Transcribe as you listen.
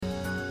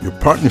Your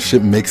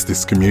partnership makes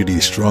this community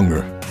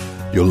stronger.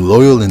 Your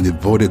loyal and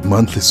devoted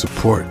monthly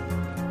support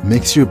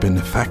makes you a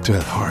benefactor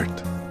at heart.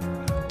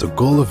 The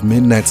goal of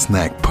Midnight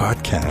Snack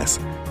Podcast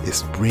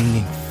is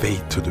bringing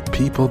faith to the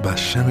people by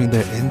sharing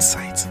their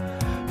insights,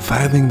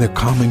 finding their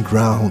common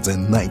grounds,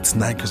 and night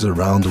snackers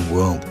around the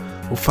world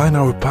will find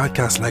our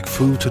podcast like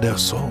food to their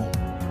soul.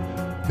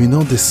 We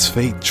know this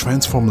faith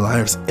transforms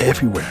lives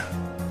everywhere.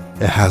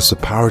 It has the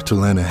power to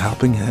lend a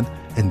helping hand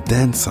and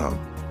then some.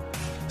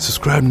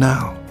 Subscribe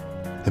now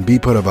and be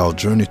part of our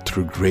journey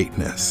through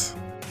greatness.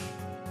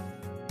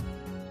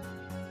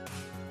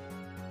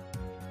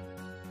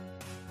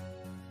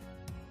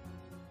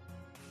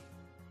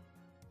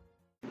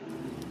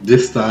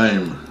 This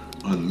time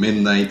on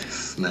Midnight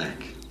Snack,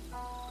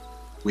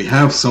 we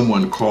have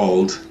someone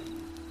called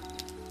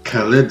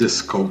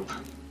Kaleidoscope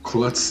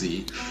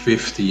Klotzy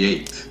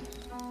 58.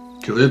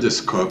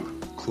 Kaleidoscope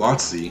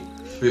Klotzy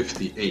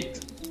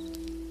 58.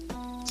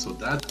 So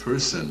that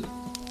person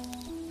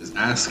is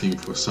asking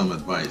for some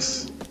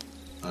advice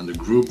on the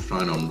group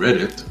found on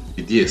Reddit,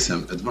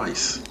 BDSM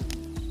advice.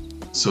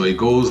 So it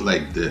goes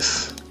like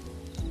this.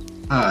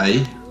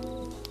 I,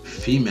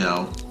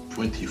 female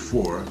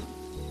 24,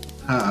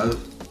 have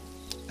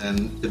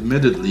an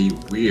admittedly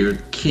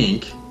weird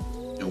kink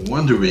and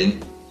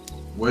wondering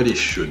what it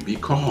should be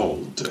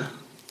called.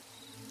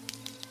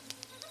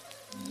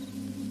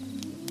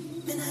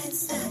 Midnight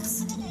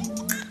sex.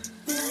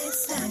 Midnight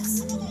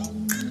sex.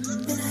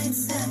 Midnight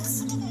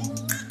sex.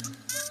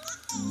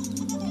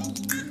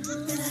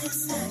 Midnight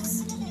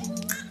sex.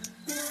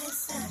 Midnight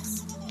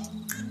sex.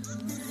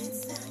 Midnight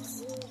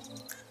sex.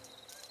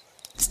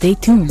 Stay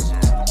tuned.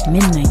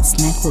 Midnight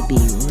Snack will be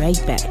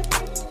right back.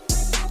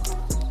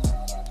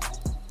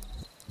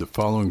 The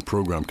following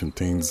program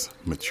contains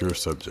mature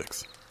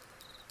subjects.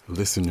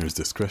 Listener's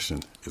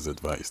discretion is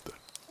advised.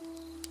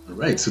 All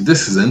right, so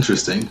this is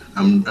interesting.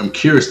 I'm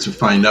curious to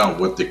find out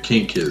what the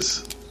kink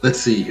is. Let's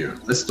see here.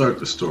 Let's start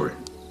the story.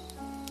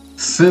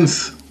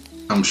 Since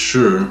I'm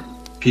sure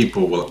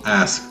people will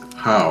ask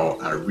how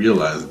I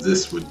realized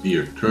this would be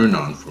a turn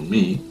on for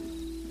me,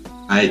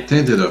 I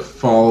attended a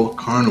fall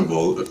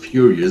carnival a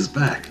few years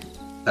back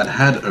that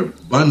had a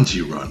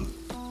bungee run.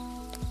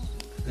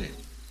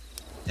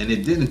 And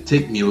it didn't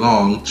take me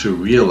long to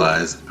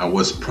realize I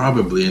was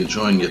probably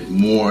enjoying it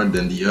more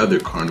than the other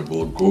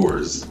carnival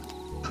goers.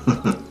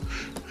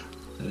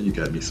 You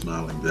got me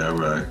smiling there,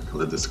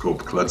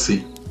 Kaleidoscope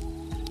Klotzy.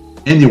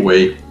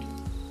 Anyway,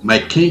 my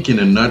kink in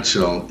a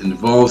nutshell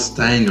involves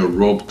tying a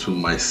rope to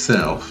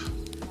myself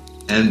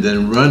and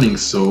then running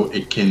so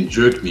it can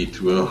jerk me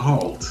to a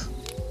halt.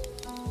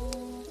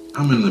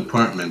 I'm an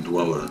apartment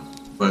dweller,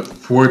 but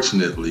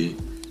fortunately,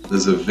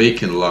 there's a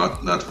vacant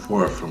lot not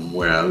far from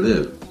where I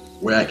live,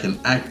 where I can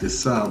act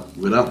this out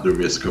without the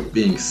risk of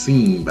being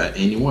seen by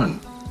anyone.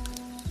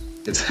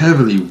 It's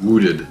heavily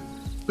wooded,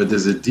 but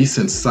there's a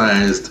decent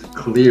sized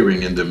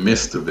clearing in the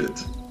midst of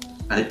it.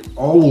 I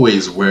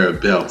always wear a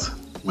belt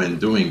when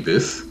doing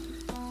this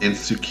and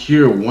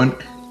secure one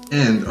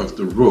end of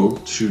the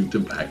rope to the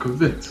back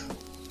of it.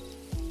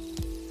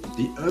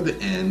 The other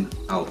end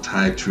I'll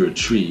tie to a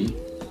tree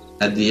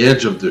at the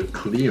edge of the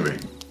clearing.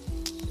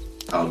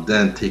 I'll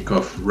then take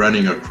off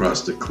running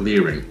across the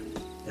clearing,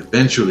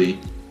 eventually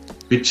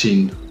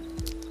reaching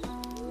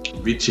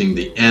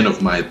the end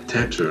of my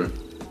tether,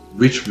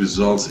 which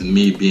results in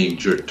me being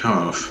jerked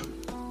off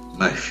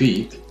my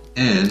feet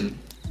and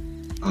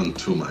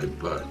onto my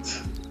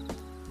butt.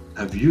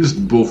 I've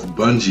used both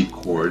bungee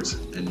cords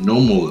and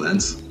normal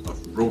lengths of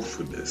rope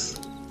for this.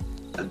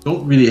 I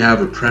don't really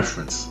have a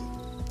preference.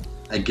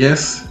 I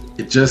guess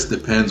it just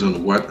depends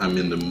on what I'm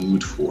in the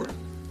mood for.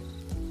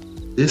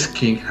 This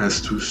kink has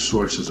two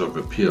sources of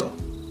appeal.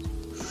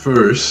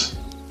 First,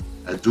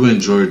 I do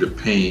enjoy the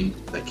pain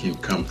that can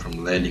come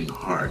from landing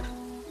hard.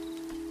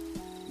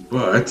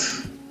 But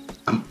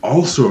I'm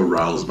also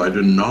aroused by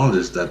the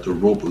knowledge that the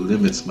rope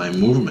limits my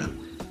movement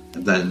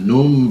and that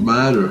no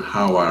matter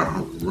how I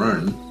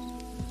run,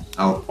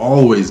 I'll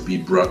always be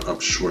brought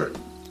up short.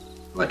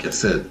 Like I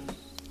said,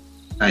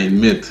 I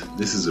admit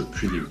this is a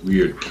pretty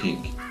weird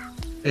kink.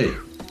 Hey,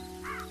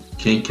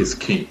 kink is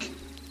kink.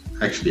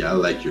 Actually, I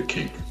like your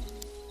kink.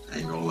 I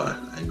ain't gonna lie,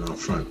 I ain't gonna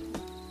front.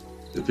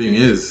 The thing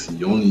is,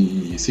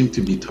 you seem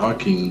to be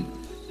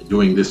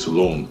doing this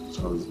alone.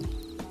 So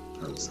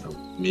I was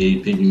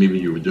thinking maybe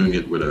you were doing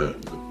it with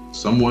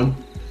someone,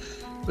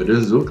 but it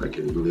doesn't look like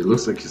it. It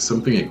looks like it's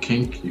something a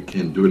kink you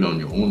can do it on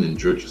your own and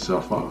jerk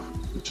yourself off,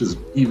 which is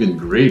even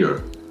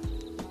greater.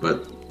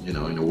 But in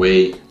a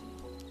way,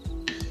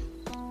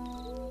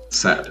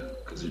 sad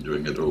because you're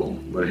doing it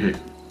alone. But hey,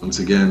 once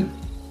again,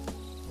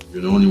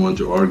 you're the only one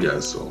to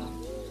orgasm, so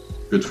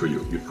good for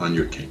you. You found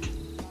your kink.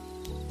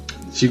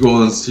 She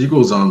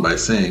goes on by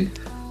saying,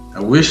 I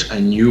wish I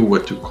knew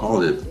what to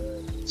call it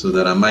so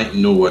that I might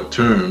know what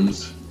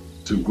terms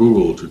to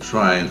Google to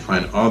try and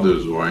find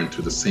others who are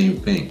into the same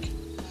thing.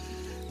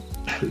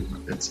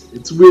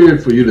 It's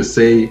weird for you to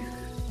say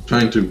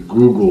trying to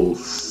Google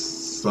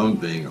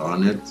something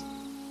on it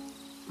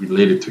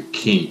related to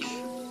kink.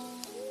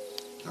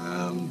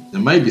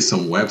 There might be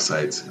some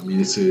websites. I mean,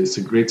 it's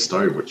a great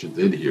start what you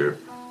did here.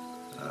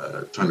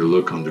 Trying to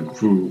look on the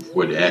groove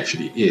what it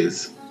actually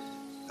is.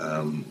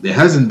 There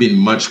hasn't been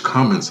much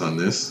comments on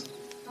this.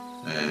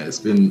 It's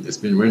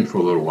been running for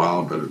a little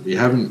while, but we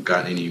haven't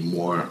got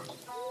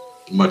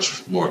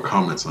much more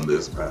comments on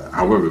this.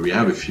 However, we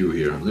have a few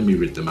here. Let me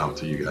read them out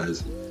to you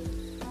guys.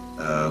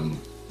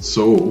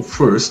 So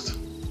first,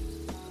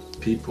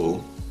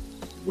 people,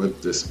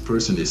 what this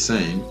person is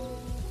saying,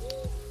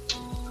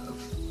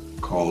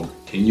 called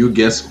 "Can you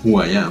guess who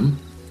I am?"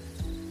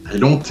 I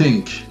don't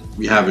think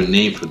we have a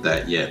name for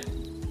that yet.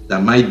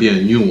 That might be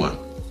a new one.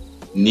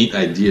 Neat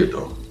idea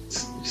though.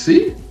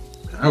 See?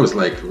 I was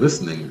like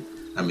listening.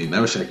 I mean,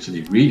 I was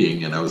actually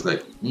reading and I was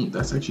like,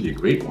 that's actually a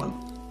great one.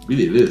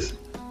 Really it is.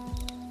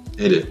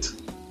 Edit.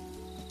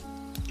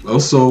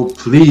 Also,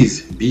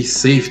 please be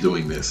safe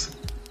doing this.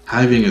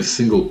 Having a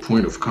single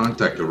point of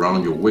contact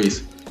around your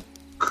waist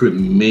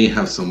may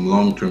have some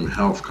long-term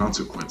health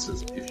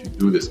consequences if you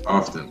do this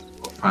often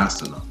or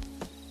fast enough.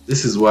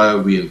 This is why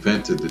we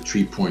invented the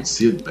 3-point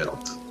seat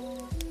belt,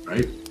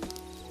 right?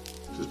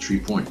 The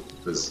 3-point,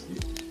 because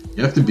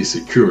you have to be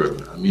secure.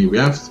 I mean, you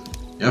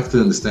have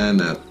to understand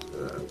that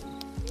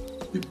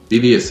the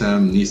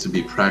BDSM needs to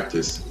be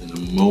practiced in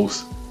the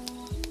most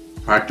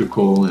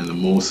practical and the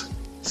most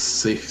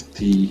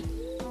safety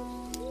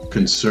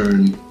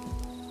concerned,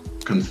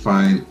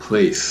 confined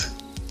place,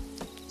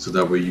 so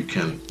that way you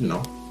can,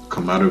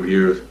 come out of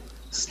here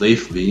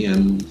safely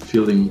and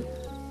feeling,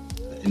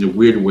 in a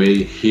weird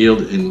way,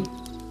 healed and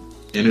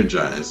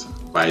energized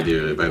by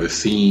the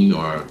scene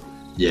or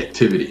the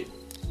activity.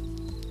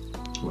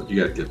 Well,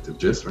 you gotta get the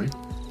gist, right?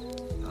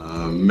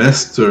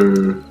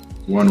 Mester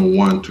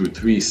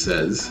 10123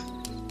 says,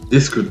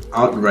 this could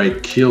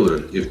outright kill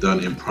her if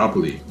done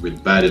improperly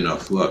with bad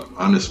enough luck,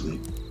 honestly.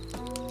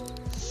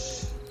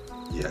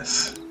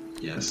 Yes.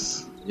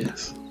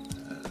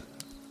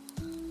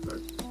 But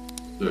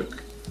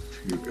look,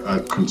 if you are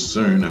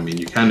concerned, I mean,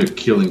 you're kind of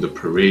killing the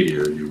parade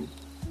here. You're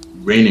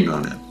raining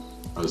on it.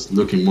 I was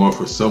looking more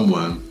for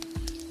someone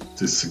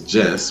to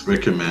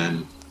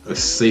recommend the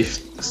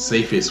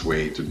safest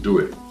way to do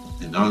it.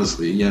 And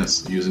honestly,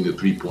 yes, using the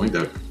 3-point,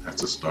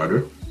 that's a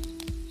starter.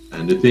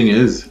 And the thing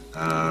is,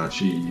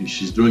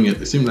 she's doing it.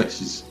 It seems like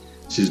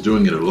she's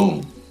doing it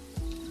alone.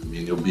 I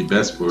mean, it'll be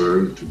best for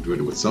her to do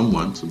it with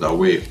someone, so that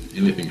way, if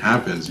anything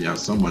happens, you have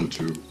someone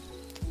to,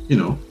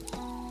 to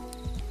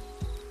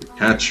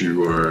catch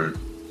you or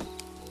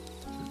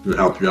to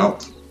help you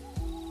out.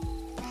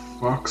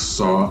 Fox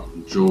Saw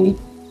Joe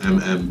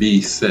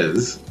MMB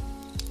says,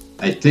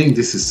 I think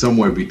this is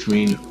somewhere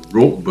between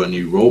rope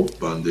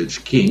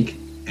bondage kink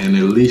and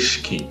a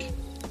leash kink.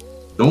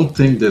 Don't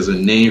think there's a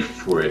name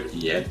for it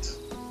yet.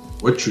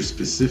 What you're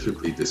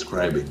specifically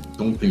describing,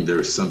 don't think there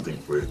is something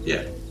for it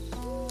yet.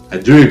 I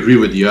do agree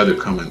with the other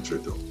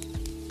commenter though.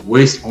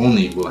 Waist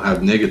only will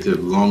have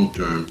negative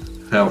long-term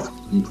health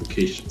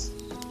implications.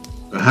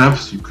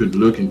 Perhaps you could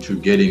look into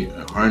getting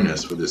a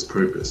harness for this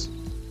purpose.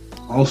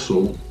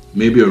 Also,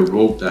 maybe a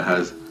rope that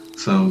has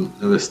some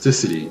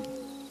elasticity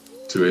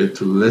to it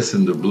to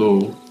lessen the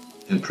blow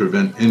and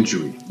prevent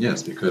injury.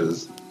 Yes,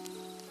 because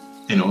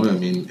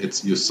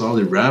it's your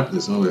solid wrap,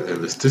 there's no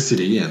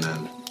elasticity, and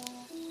then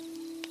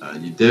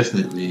you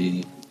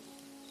definitely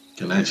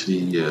can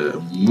actually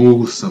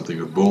move something,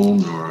 a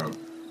bone or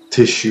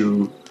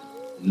tissue,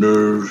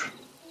 nerve.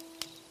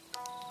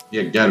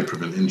 Yeah, gotta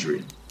prevent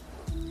injury.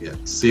 Yeah,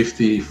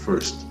 safety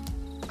first,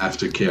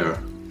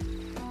 aftercare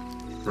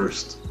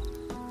first.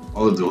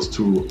 All of those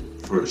two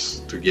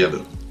first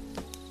together.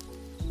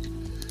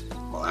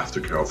 Well,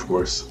 aftercare, of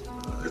course,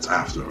 it's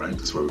after, right?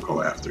 That's why we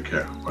call it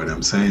aftercare. But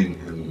I'm saying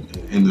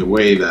in the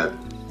way that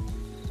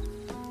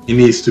it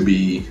needs to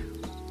be,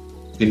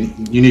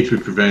 you need to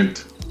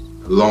prevent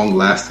a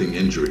long-lasting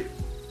injury.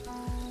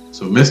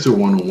 So Mr.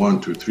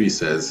 10123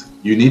 says,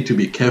 you need to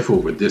be careful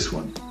with this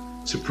one.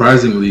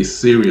 Surprisingly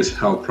serious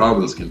health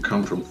problems can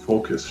come from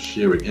focus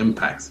shearing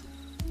impacts,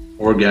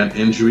 organ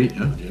injury,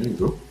 there you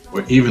go,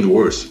 or even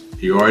worse,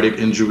 aortic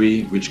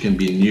injury, which can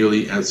be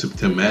nearly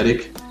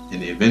asymptomatic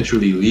and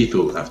eventually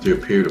lethal after a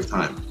period of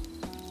time.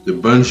 The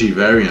bungee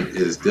variant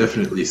is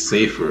definitely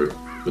safer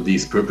for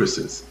these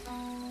purposes.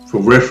 For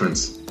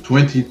reference,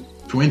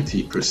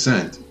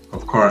 20%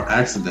 of car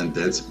accident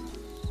deaths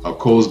are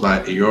caused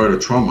by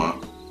aortic trauma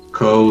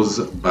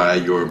caused by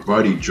your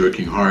body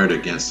jerking hard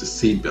against the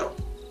seatbelt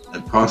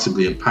and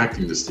possibly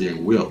impacting the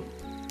steering wheel.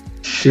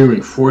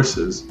 Shearing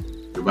forces,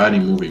 your body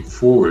moving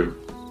forward,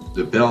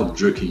 the belt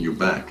jerking you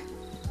back,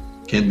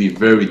 can be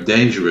very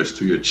dangerous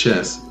to your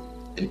chest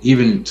and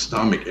even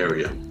stomach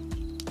area.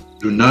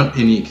 Do not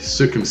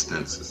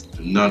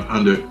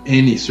under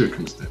any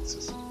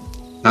circumstances,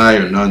 tie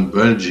a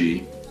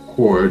non-bungee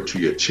cord to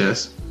your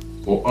chest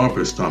or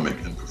upper stomach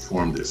and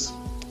perform this.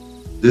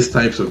 These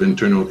types of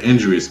internal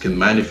injuries can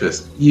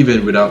manifest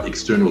even without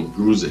external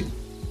bruising.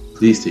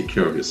 Please take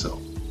care of yourself.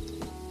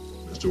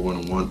 Mr.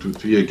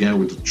 10123 again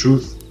with the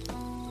truth.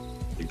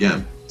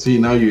 Again, see,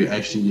 now you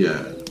actually,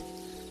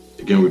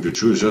 again with the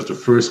truth, just the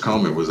first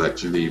comment was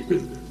actually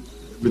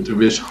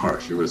bit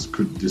harsh.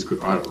 This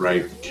could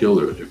outright kill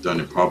her if done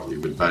improperly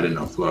with bad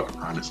enough luck,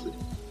 honestly.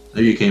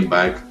 Now you came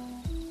back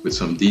with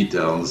some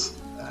details,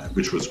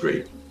 which was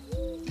great.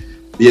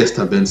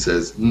 Biesta Ben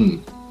says,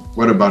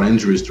 what about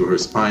injuries to her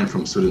spine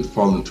from sudden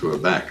fall into her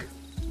back?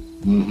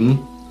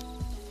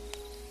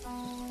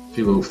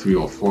 Philo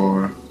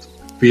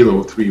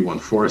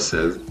 314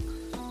 says,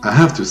 I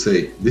have to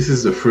say, this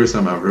is the first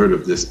time I've heard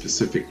of this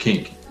specific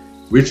kink,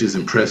 which is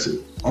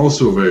impressive.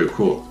 Also very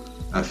cool.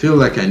 I feel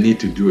like I need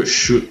to do a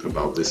shoot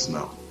about this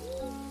now.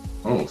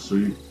 Oh, so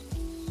you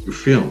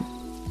film.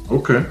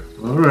 Okay,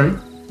 alright.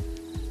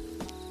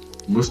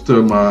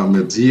 Mustama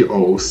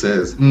Medio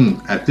says,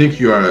 I think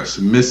you are a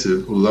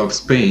submissive who loves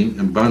pain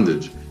and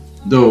bondage,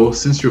 though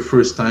since your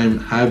first time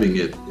having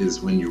it is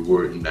when you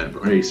were in that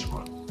race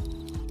run.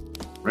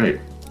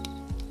 Right.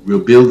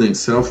 Rebuilding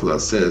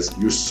Self-Love says,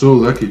 you're so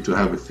lucky to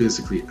have a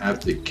physically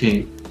active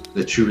kink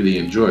that you really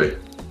enjoy.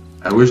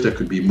 I wish I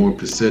could be more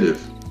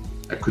perceptive.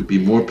 I could be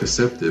more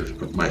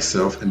perceptive of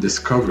myself and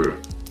discover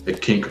a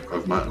kink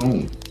of my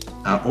own.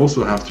 I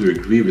also have to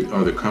agree with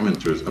other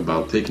commenters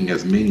about taking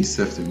as many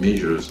safety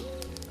measures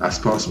as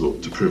possible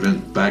to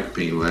prevent back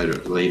pain later.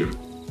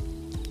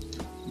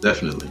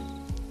 Definitely.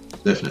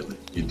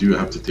 You do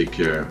have to take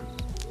care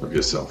of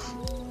yourself.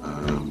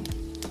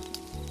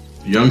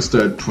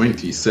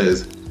 Youngster20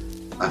 says,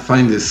 I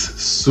find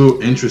this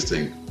so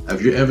interesting.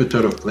 Have you ever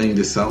thought of playing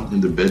this out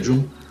in the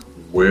bedroom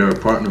where a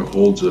partner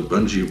holds a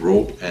bungee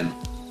rope and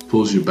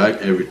pulls you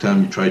back every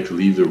time you try to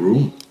leave the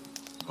room?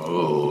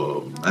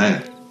 Oh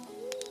man.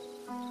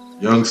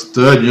 Young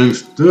stud.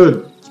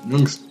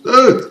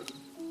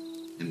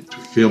 And to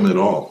film it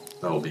all,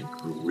 that would be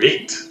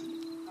great.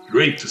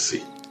 Great to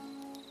see.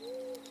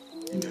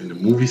 In the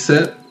movie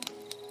set,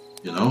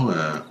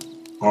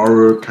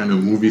 horror kind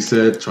of movie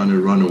set, trying to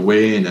run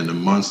away and then the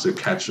monster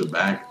catch her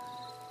back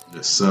in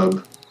a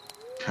sub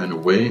kind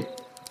of way.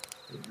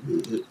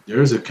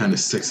 There's a kind of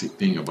sexy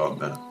thing about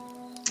that.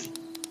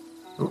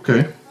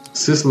 Okay.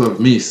 Sis Love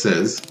Me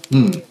says,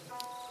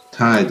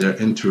 Ty, they're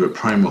into a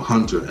primal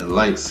hunter and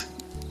likes,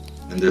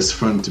 and there's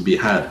fun to be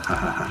had, ha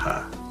ha ha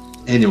ha.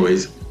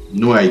 Anyways,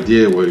 no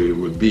idea what it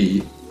would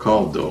be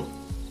called though.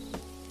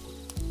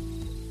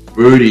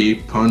 Birdie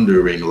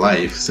Pondering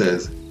Life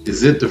says,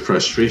 is it the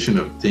frustration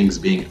of things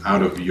being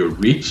out of your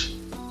reach?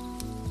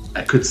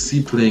 I could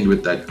see playing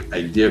with that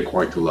idea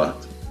quite a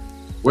lot.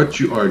 What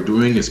you are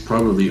doing is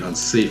probably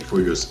unsafe for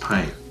your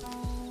spine.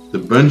 The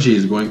bungee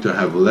is going to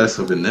have less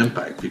of an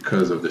impact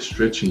because of the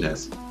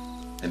stretchiness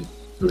and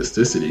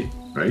elasticity,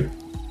 right?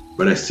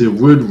 But I still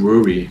would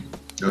worry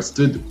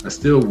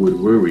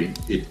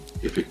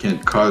if it can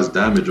cause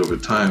damage over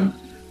time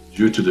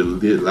due to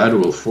the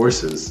lateral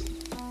forces,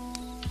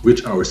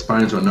 which our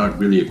spines are not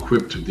really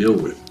equipped to deal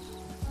with.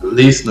 At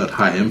least not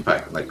high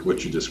impact like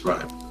what you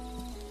described.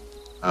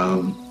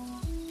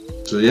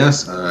 So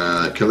yes,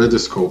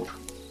 Kaleidoscope,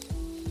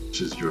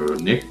 which is your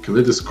nick,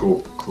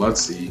 Kaleidoscope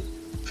Klutzy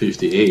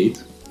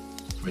 58,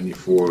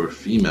 24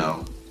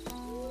 female.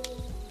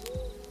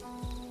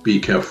 Be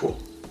careful.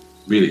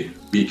 Really,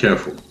 be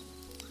careful.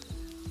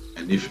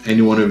 And if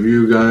any one of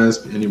you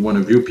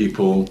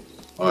people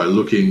are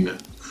looking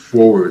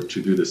forward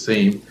to do the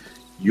same,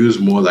 use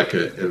more like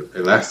a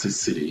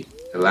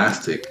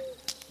elastic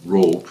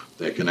rope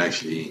that can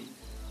actually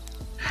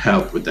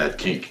help with that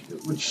kink,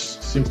 which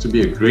seems to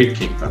be a great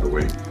kink, by the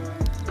way.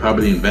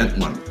 Probably invent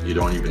one, you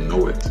don't even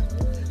know it.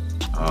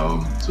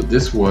 So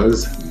this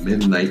was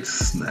Midnight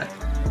Snack,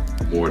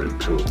 more than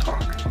pillow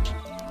talk.